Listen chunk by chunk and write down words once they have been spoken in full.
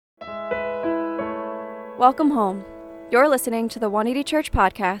Welcome home. You're listening to the 180 Church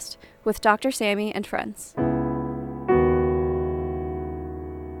podcast with Dr. Sammy and friends.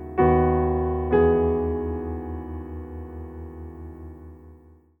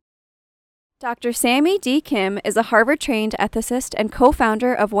 Dr. Sammy D. Kim is a Harvard-trained ethicist and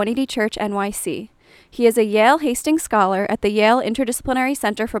co-founder of 180 Church NYC. He is a Yale Hastings Scholar at the Yale Interdisciplinary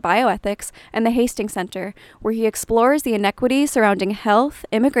Center for Bioethics and the Hastings Center, where he explores the inequities surrounding health,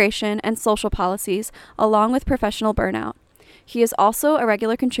 immigration, and social policies, along with professional burnout. He is also a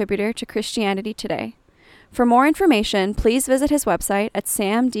regular contributor to Christianity Today. For more information, please visit his website at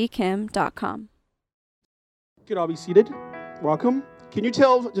samdkim.com. You can all be seated. Welcome. Can you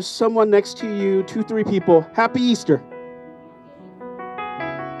tell just someone next to you, 2-3 people, Happy Easter?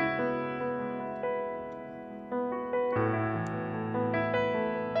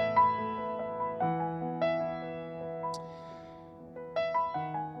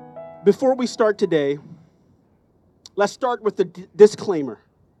 Before we start today, let's start with the disclaimer.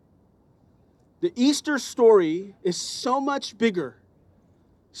 The Easter story is so much bigger,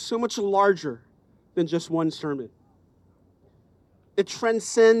 so much larger than just one sermon. It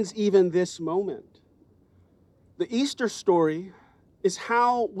transcends even this moment. The Easter story is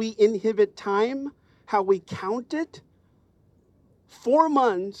how we inhibit time, how we count it. 4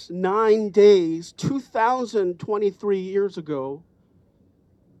 months, 9 days, 2023 years ago,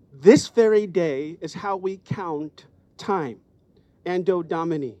 this very day is how we count time. Anno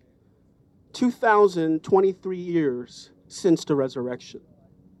Domini, 2023 years since the resurrection.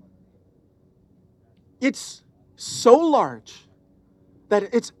 It's so large that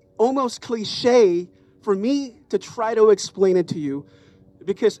it's almost cliche for me to try to explain it to you,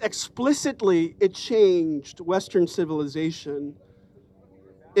 because explicitly it changed Western civilization.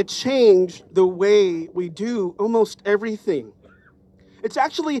 It changed the way we do almost everything. It's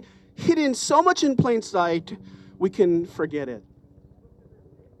actually hidden so much in plain sight, we can forget it.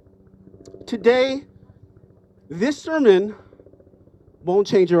 Today, this sermon won't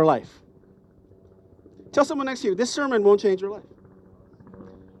change your life. Tell someone next to you, this sermon won't change your life.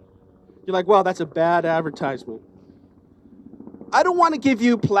 You're like, wow, that's a bad advertisement. I don't want to give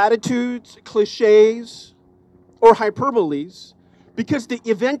you platitudes, cliches, or hyperboles, because the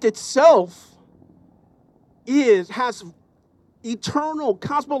event itself has eternal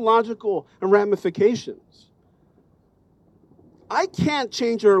cosmological ramifications. I can't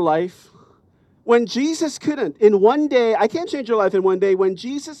change your life when Jesus couldn't. In one day, I can't change your life in one day when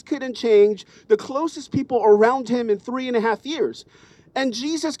Jesus couldn't change the closest people around him in 3.5 years. And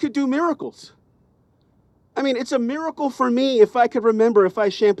Jesus could do miracles. I mean, it's a miracle for me if I could remember if I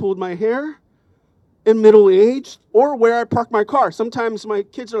shampooed my hair in middle age or where I parked my car. Sometimes my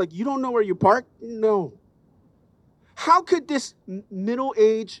kids are like, you don't know where you park? No. How could this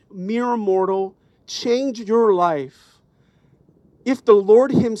middle-aged mere mortal change your life if the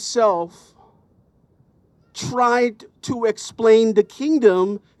Lord himself tried to explain the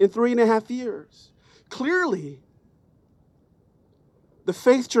kingdom in 3.5 years? Clearly, the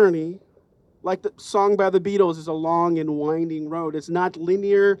faith journey, like the song by the Beatles, is a long and winding road. It's not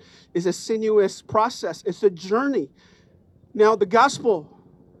linear. It's a sinuous process. It's a journey. Now, the gospel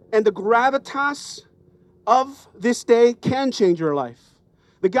and the gravitas of this day can change your life.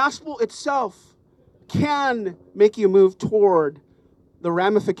 The gospel itself can make you move toward the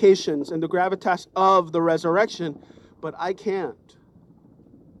ramifications and the gravitas of the resurrection, but I can't.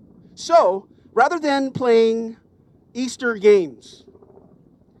 So, rather than playing Easter games,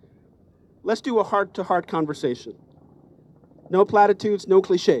 let's do a heart-to-heart conversation. No platitudes, no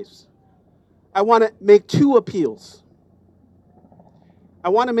cliches. I want to make 2 appeals. I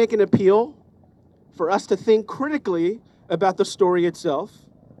want to make an appeal for us to think critically about the story itself.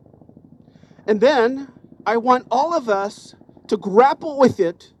 And then I want all of us to grapple with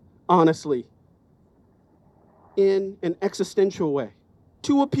it honestly in an existential way.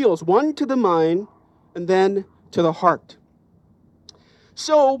 2 appeals, one to the mind and then to the heart.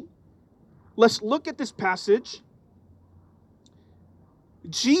 So let's look at this passage.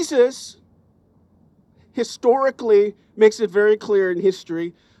 Jesus historically makes it very clear in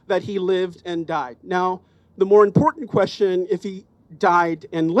history that he lived and died. Now, the more important question, if he died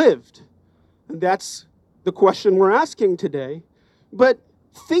and lived, and that's the question we're asking today. But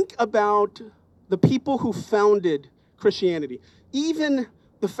think about the people who founded Christianity. Even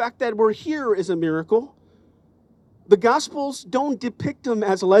the fact that we're here is a miracle. The Gospels don't depict them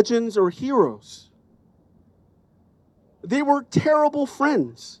as legends or heroes. They were terrible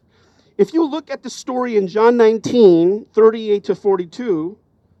friends. If you look at the story in John 19, 38 to 42,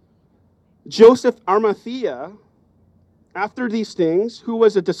 Joseph Arimathea, after these things, who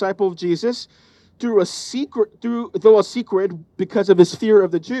was a disciple of Jesus, though a secret because of his fear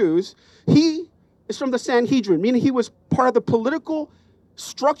of the Jews, he is from the Sanhedrin, meaning he was part of the political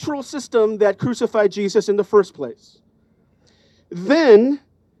structural system that crucified Jesus in the first place. Then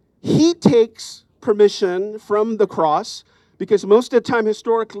he takes permission from the cross, because most of the time,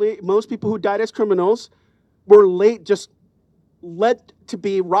 historically, most people who died as criminals were just let to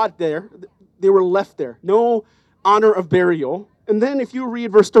be rot there. They were left there. No honor of burial. And then if you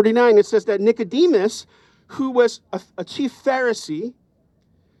read verse 39, it says that Nicodemus, who was a chief Pharisee,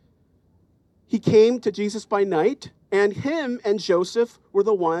 he came to Jesus by night, and him and Joseph were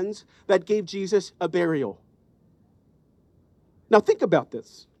the ones that gave Jesus a burial. Now think about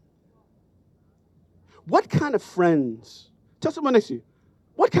this. What kind of friends? Tell someone next to you.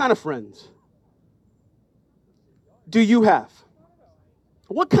 What kind of friends do you have?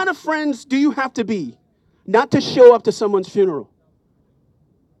 What kind of friends do you have to be not to show up to someone's funeral?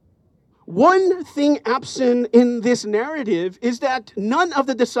 One thing absent in this narrative is that none of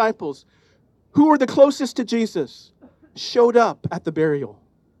the disciples who were the closest to Jesus showed up at the burial.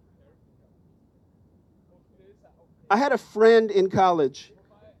 I had a friend in college,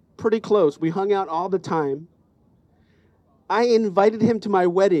 pretty close. We hung out all the time. I invited him to my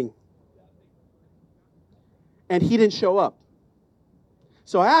wedding, and he didn't show up.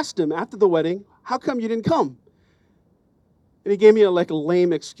 So I asked him after the wedding, how come you didn't come? And he gave me a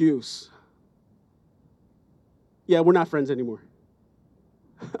lame excuse. Yeah, we're not friends anymore.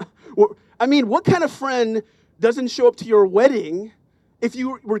 I mean, what kind of friend doesn't show up to your wedding if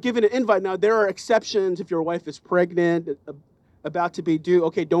you were given an invite? Now, there are exceptions. If your wife is pregnant, about to be due,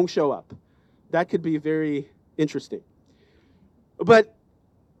 okay, don't show up. That could be very interesting. But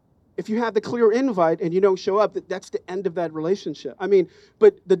if you have the clear invite and you don't show up, that's the end of that relationship. I mean,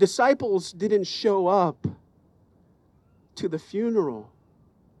 but the disciples didn't show up to the funeral,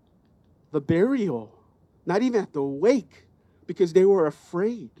 the burial, not even at the wake, because they were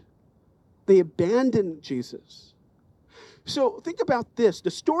afraid. They abandoned Jesus. So think about this.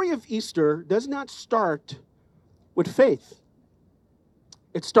 The story of Easter does not start with faith.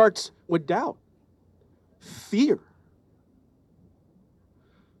 It starts with doubt, fear.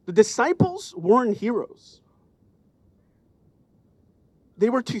 The disciples weren't heroes. They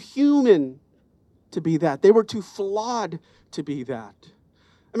were too human to be that. They were too flawed to be that.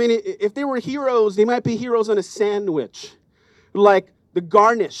 I mean, if they were heroes, they might be heroes on a sandwich, like the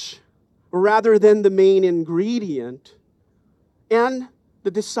garnish, rather than the main ingredient. And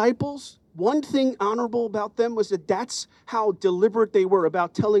the disciples, one thing honorable about them was that that's how deliberate they were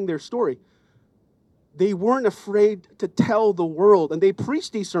about telling their story. They weren't afraid to tell the world, and they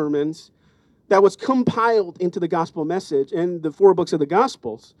preached these sermons that was compiled into the gospel message in the 4 books of the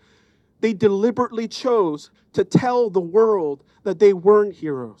Gospels. They deliberately chose to tell the world that they weren't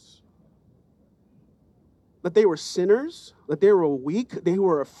heroes, that they were sinners, that they were weak, they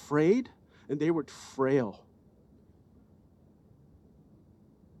were afraid, and they were frail.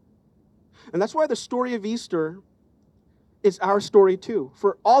 And that's why the story of Easter is our story too.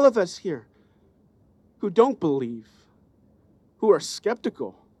 For all of us here who don't believe, who are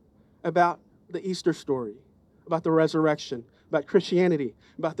skeptical about the Easter story, about the resurrection, about Christianity,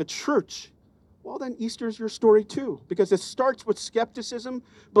 about the church, well then Easter is your story too, because it starts with skepticism,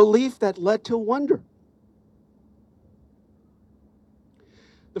 belief that led to wonder.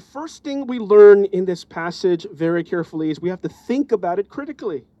 The first thing we learn in this passage very carefully is we have to think about it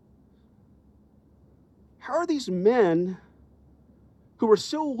critically. How are these men who were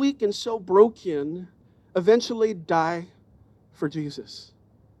so weak and so broken eventually die for Jesus?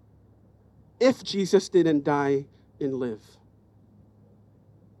 If Jesus didn't die and live.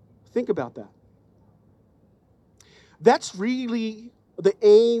 Think about that. That's really the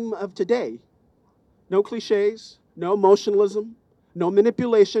aim of today. No cliches, no emotionalism, no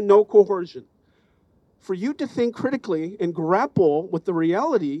manipulation, no coercion. For you to think critically and grapple with the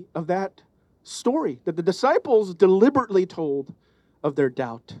reality of that story that the disciples deliberately told of their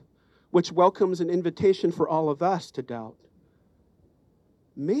doubt, which welcomes an invitation for all of us to doubt.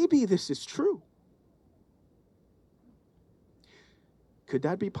 Maybe this is true. Could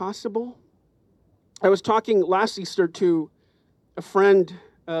that be possible? I was talking last Easter to a friend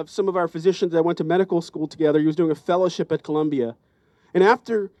of some of our physicians that went to medical school together. He was doing a fellowship at Columbia. And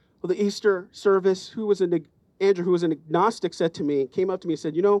after the Easter service, Andrew, who was an agnostic, said to me, came up to me and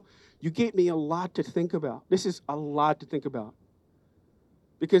said, you gave me a lot to think about. This is a lot to think about.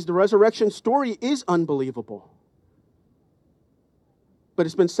 Because the resurrection story is unbelievable. But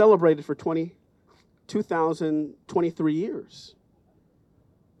it's been celebrated for 2,023 years.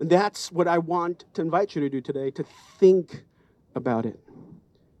 And that's what I want to invite you to do today, to think about it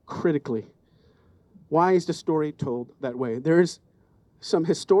critically. Why is the story told that way? There's some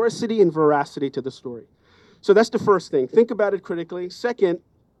historicity and veracity to the story. So that's the first thing. Think about it critically. Second,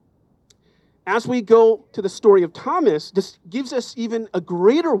 as we go to the story of Thomas, this gives us even a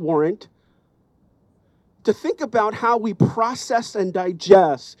greater warrant to think about how we process and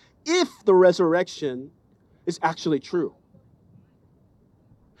digest if the resurrection is actually true.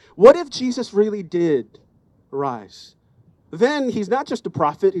 What if Jesus really did rise? Then he's not just a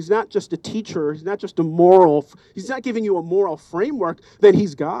prophet, he's not just a teacher, he's not just he's not giving you a moral framework, then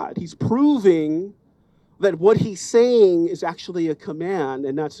he's God. He's proving that what he's saying is actually a command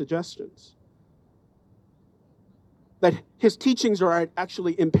and not suggestions. That his teachings are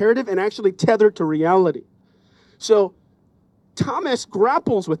actually imperative and actually tethered to reality. So Thomas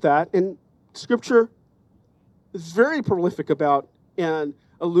grapples with that, and Scripture is very prolific about and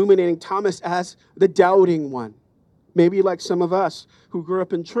illuminating Thomas as the doubting one. Maybe like some of us who grew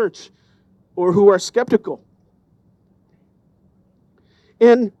up in church or who are skeptical.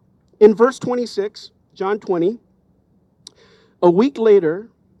 And in verse 26, John 20, a week later,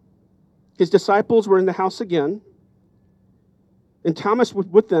 his disciples were in the house again, and Thomas was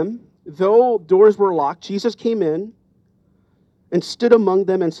with them. Though doors were locked, Jesus came in and stood among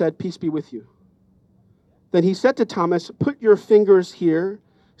them and said, "Peace be with you." Then he said to Thomas, "Put your fingers here,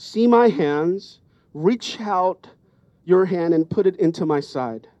 see my hands, reach out your hand and put it into my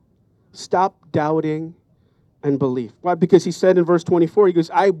side. Stop doubting and believe." Why? Because he said in verse 24, he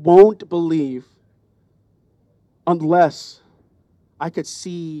goes, "I won't believe unless I could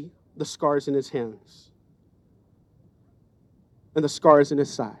see the scars in his hands and the scars in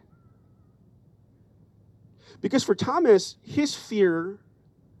his side." Because for Thomas, his fear,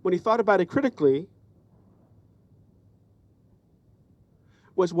 when he thought about it critically,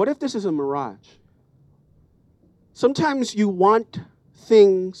 was, what if this is a mirage? Sometimes you want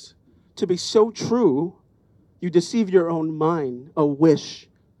things to be so true, you deceive your own mind, a wish.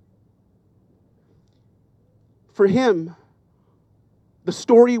 For him, the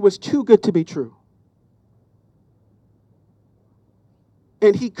story was too good to be true.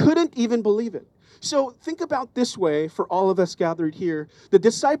 And he couldn't even believe it. So think about this way for all of us gathered here. The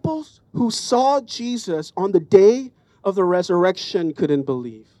disciples who saw Jesus on the day of the resurrection couldn't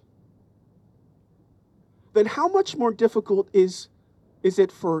believe. Then how much more difficult is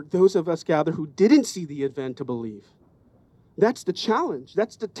it for those of us gathered who didn't see the event to believe? That's the challenge.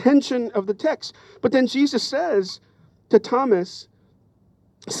 That's the tension of the text. But then Jesus says to Thomas,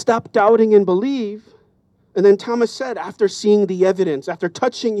 "Stop doubting and believe." And then Thomas said, after seeing the evidence, after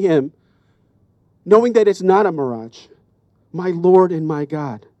touching him, knowing that it's not a mirage, "My Lord and my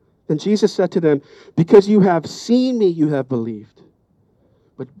God." Then Jesus said to them, "Because you have seen me, you have believed.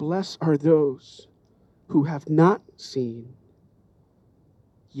 But blessed are those who have not seen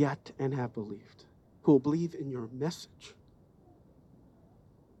yet and have believed," who will believe in your message.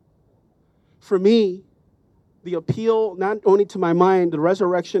 For me, the appeal, not only to my mind, the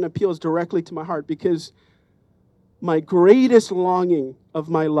resurrection appeals directly to my heart, because my greatest longing of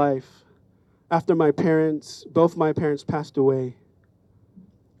my life after both my parents passed away,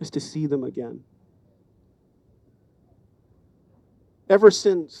 is to see them again. Ever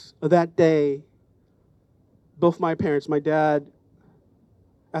since that day, both my parents, my dad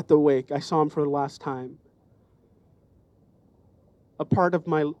at the wake, I saw him for the last time. A part of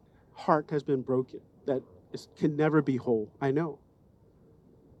my heart has been broken that can never be whole, I know.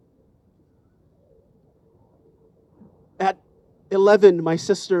 At 11, my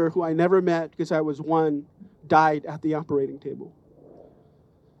sister, who I never met because I was 1, died at the operating table.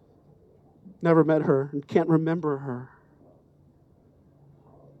 Never met her and can't remember her.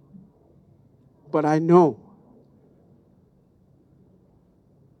 But I know,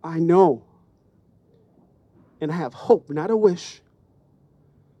 and I have hope, not a wish,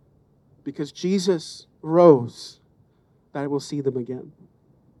 because Jesus rose, that I will see them again.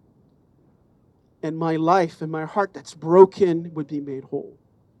 And my life and my heart that's broken would be made whole.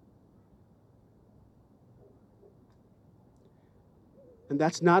 And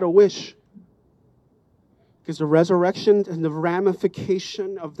that's not a wish, because the resurrection and the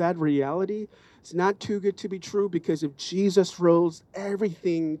ramification of that reality, it's not too good to be true, because if Jesus rose,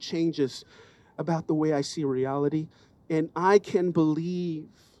 everything changes about the way I see reality. And I can believe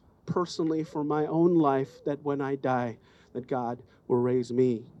personally for my own life that when I die, that God will raise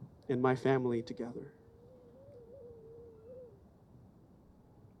me and my family together.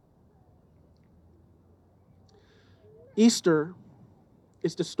 Easter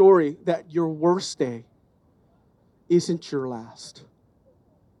is the story that your worst day isn't your last.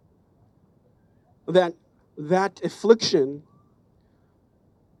 That affliction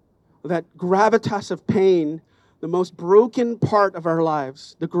that gravitas of pain, the most broken part of our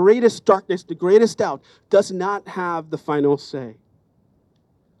lives, the greatest darkness, the greatest doubt, does not have the final say.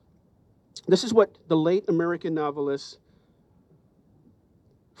 This is what the late American novelist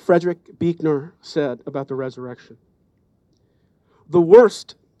Frederick Buechner said about the resurrection. The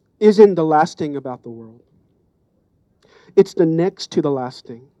worst isn't the last thing about the world. It's the next to the last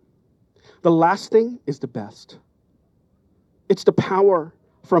thing. The last thing is the best. It's the power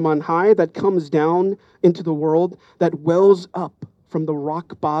from on high that comes down into the world, that wells up from the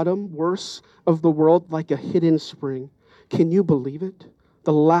rock bottom, worse of the world, like a hidden spring. Can you believe it?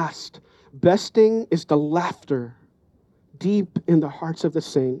 The last, best thing is the laughter deep in the hearts of the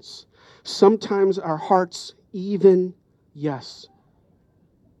saints. Sometimes our hearts even, yes,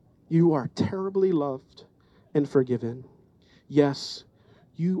 you are terribly loved and forgiven. Yes,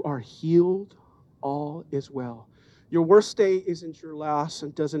 you are healed. All is well. Your worst day isn't your last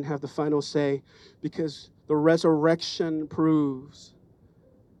and doesn't have the final say, because the resurrection proves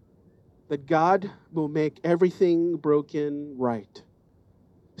that God will make everything broken right.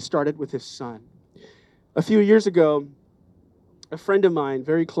 Started with his son. A few years ago, a friend of mine,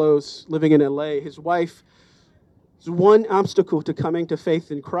 very close, living in LA, his wife's one obstacle to coming to faith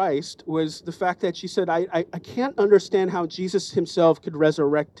in Christ was the fact that she said, I can't understand how Jesus himself could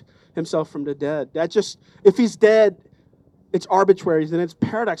resurrect himself from the dead. That just, if he's dead, it's arbitrary, then it's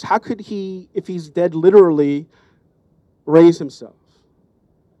paradox. How could he, if he's dead literally, raise himself?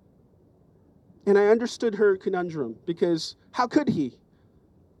 And I understood her conundrum, because how could he?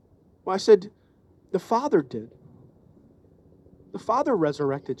 Well, I said, the Father did. The Father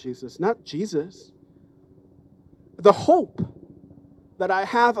resurrected Jesus, not Jesus. The hope that I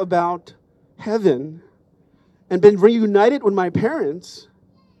have about heaven and been reunited with my parents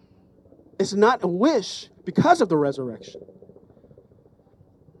is not a wish because of the resurrection.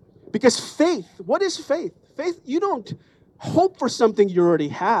 Because faith, what is faith? Faith, you don't hope for something you already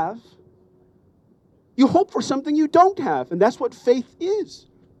have. You hope for something you don't have, and that's what faith is.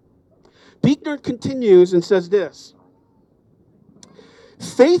 Buechner continues and says this: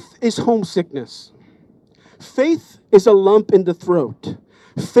 faith is homesickness. Faith is a lump in the throat.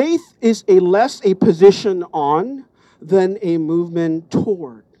 Faith is less a position on than a movement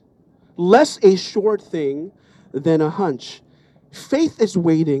toward. Less a short thing than a hunch. Faith is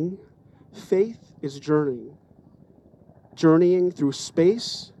waiting. Faith is journeying. Journeying through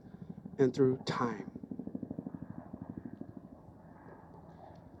space and through time.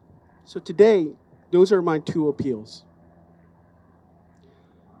 So today, those are my two appeals.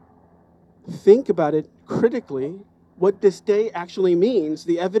 Think about it critically, what this day actually means.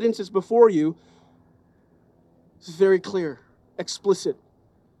 The evidence is before you. It's very clear, explicit.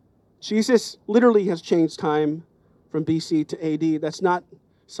 Jesus literally has changed time from BC to AD. That's not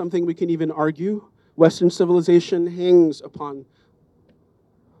something we can even argue. Western civilization hangs upon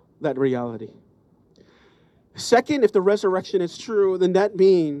that reality. Second, if the resurrection is true, then that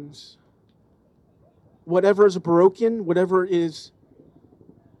means whatever is broken, whatever is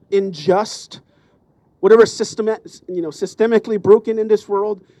unjust, whatever systemically broken in this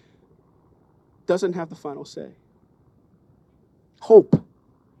world doesn't have the final say. Hope,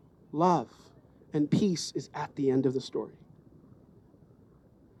 love, and peace is at the end of the story.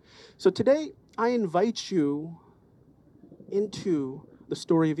 So today, I invite you into the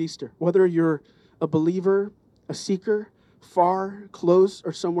story of Easter. Whether you're a believer, a seeker, far, close,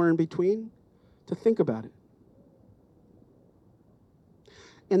 or somewhere in between, to think about it.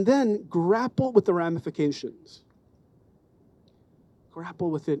 And then grapple with the ramifications. Grapple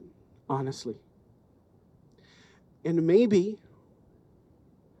with it honestly. And maybe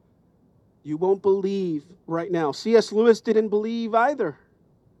you won't believe right now. C.S. Lewis didn't believe either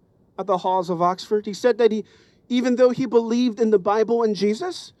at the halls of Oxford. He said that even though he believed in the Bible and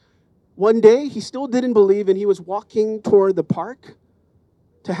Jesus, one day he still didn't believe, and he was walking toward the park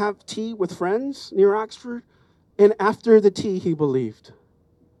to have tea with friends near Oxford, and after the tea he believed.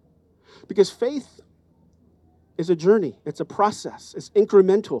 Because faith is a journey, it's a process, it's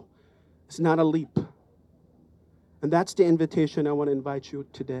incremental, it's not a leap. And that's the invitation I want to invite you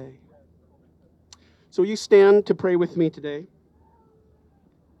today. So you stand to pray with me today.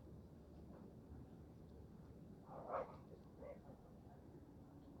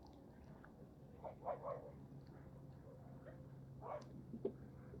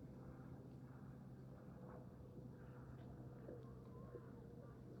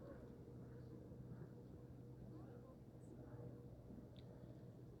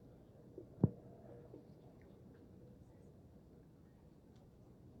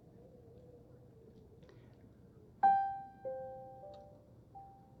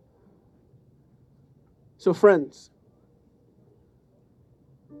 So friends,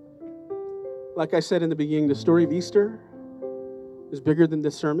 like I said in the beginning, the story of Easter is bigger than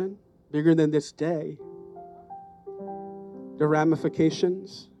this sermon, bigger than this day. The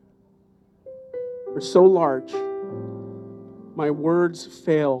ramifications are so large, my words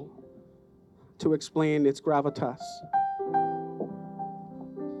fail to explain its gravitas.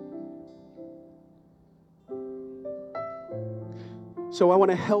 So I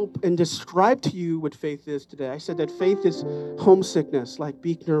want to help and describe to you what faith is today. I said that faith is homesickness, like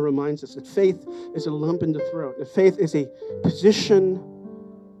Buechner reminds us, that faith is a lump in the throat, that faith is a position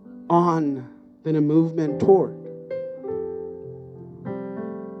on, then a movement toward.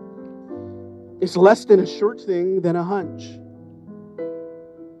 It's less than a sure thing than a hunch.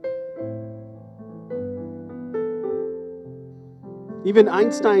 Even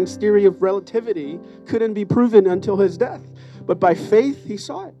Einstein's theory of relativity couldn't be proven until his death. But by faith, he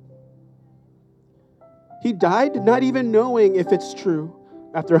saw it. He died not even knowing if it's true.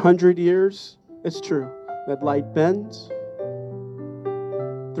 After 100 years, it's true that light bends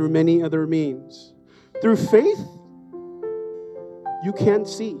through many other means. Through faith, you can't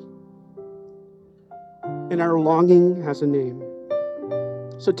see. And our longing has a name.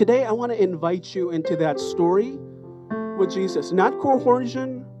 So today, I want to invite you into that story with Jesus. Not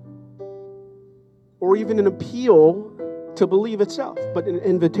coercion or even an appeal to believe itself, but an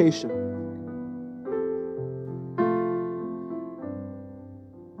invitation.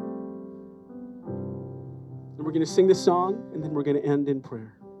 And we're going to sing this song, and then we're going to end in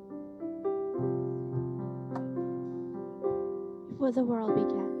prayer. Before the world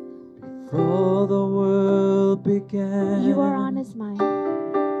began, Before the world began, you are on his mind,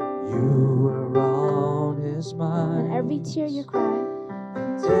 you were on his mind. and every tear you cry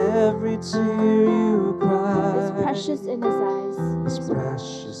Every tear you cry is precious in his eyes. is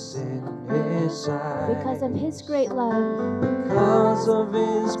precious in his eyes. Because of his great love, Because of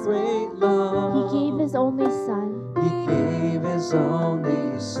his great love, he gave his only son. He gave his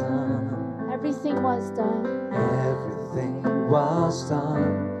only son. Everything was done, Everything was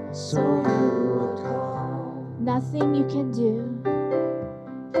done so you would come. nothing you can do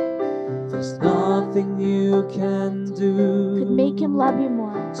There's nothing you can do could make him love you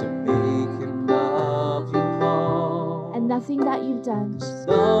more, to make him love you more. and nothing that you've done There's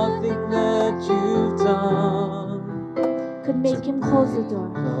nothing that you've done could make him close the door.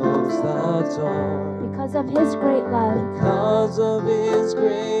 close the door. Because of his great love, Because of his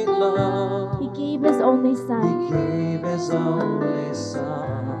great love, he gave his only he son. gave his only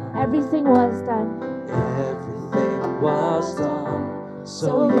son. Everything was done, Everything was done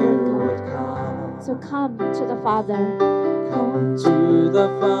so you would come. so come to the Father. Come to the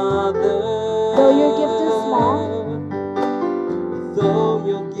Father. Though your gift is small, though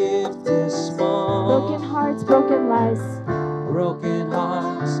your gift is small, broken hearts, broken lives, broken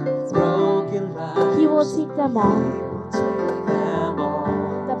hearts, broken lives, he will take them all. He will take them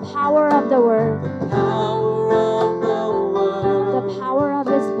all. The power of the word, The power of the word, the power of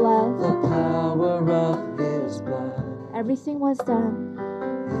his blood, the power of his blood. everything was done,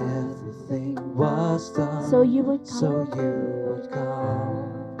 Everything was done so you would so come. you would come.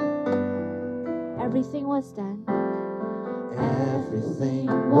 Everything was done, Everything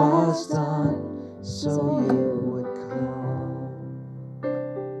was done so you would come.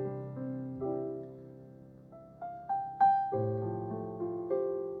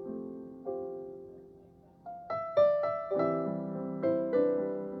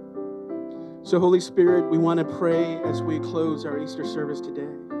 So Holy Spirit, we want to pray as we close our Easter service today.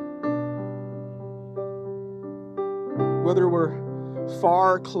 Whether we're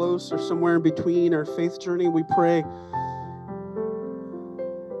far, close, or somewhere in between our faith journey, we pray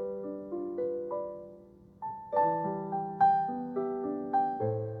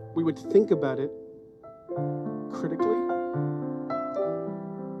we would think about it critically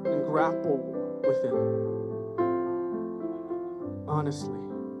and grapple with it honestly.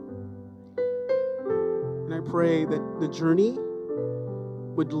 And I pray that the journey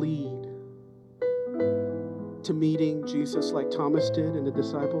would lead to meeting Jesus like Thomas did and the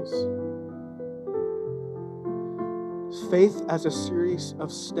disciples. Faith as a series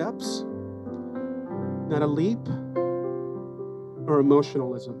of steps, not a leap or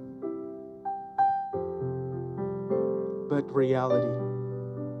emotionalism, but reality.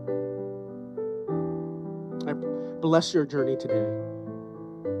 I bless your journey today.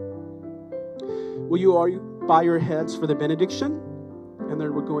 Will you bow your heads for the benediction? And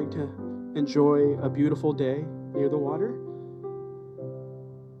then we're going to enjoy a beautiful day near the water.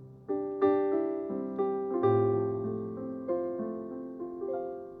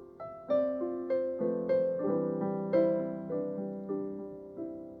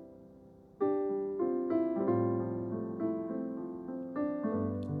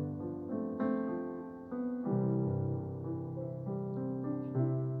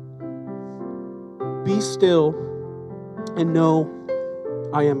 Be still and know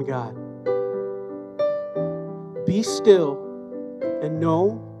I am God. Be still and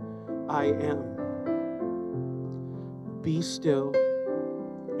know I am. Be still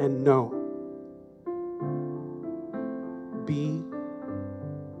and know. Be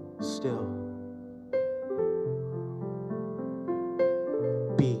still.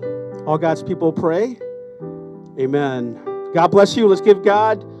 Be. All God's people pray. Amen. God bless you. Let's give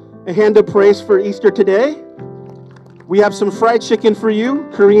God a hand of praise for Easter today. We have some fried chicken for you,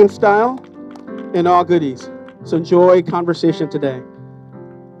 Korean style, and all goodies. So enjoy conversation today.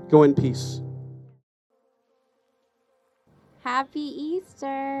 Go in peace. Happy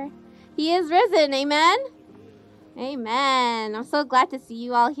Easter. He is risen. Amen. Amen. I'm so glad to see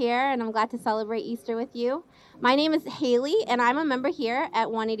you all here, and I'm glad to celebrate Easter with you. My name is Haley, and I'm a member here at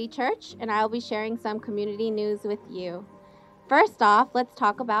 180 Church, and I will be sharing some community news with you. First off, let's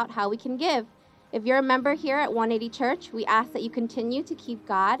talk about how we can give. If you're a member here at 180 Church, we ask that you continue to keep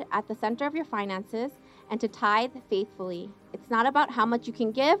God at the center of your finances and to tithe faithfully. It's not about how much you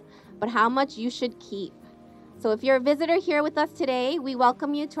can give, but how much you should keep. So if you're a visitor here with us today, we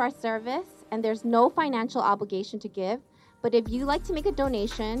welcome you to our service, and there's no financial obligation to give. But if you like to make a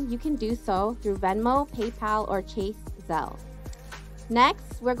donation, you can do so through Venmo, PayPal, or Chase Zelle.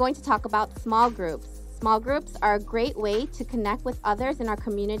 Next, we're going to talk about small groups. Small groups are a great way to connect with others in our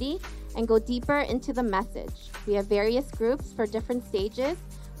community and go deeper into the message. We have various groups for different stages.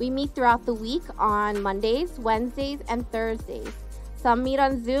 We meet throughout the week on Mondays, Wednesdays, and Thursdays. Some meet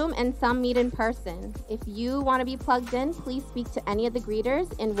on Zoom and some meet in person. If you want to be plugged in, please speak to any of the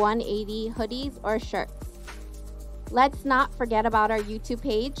greeters in 180 hoodies or shirts. Let's not forget about our YouTube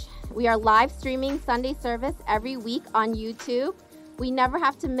page. We are live streaming Sunday service every week on YouTube. We never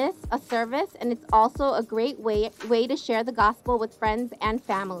have to miss a service, and it's also a great way to share the gospel with friends and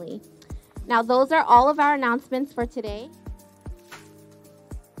family. Now, those are all of our announcements for today.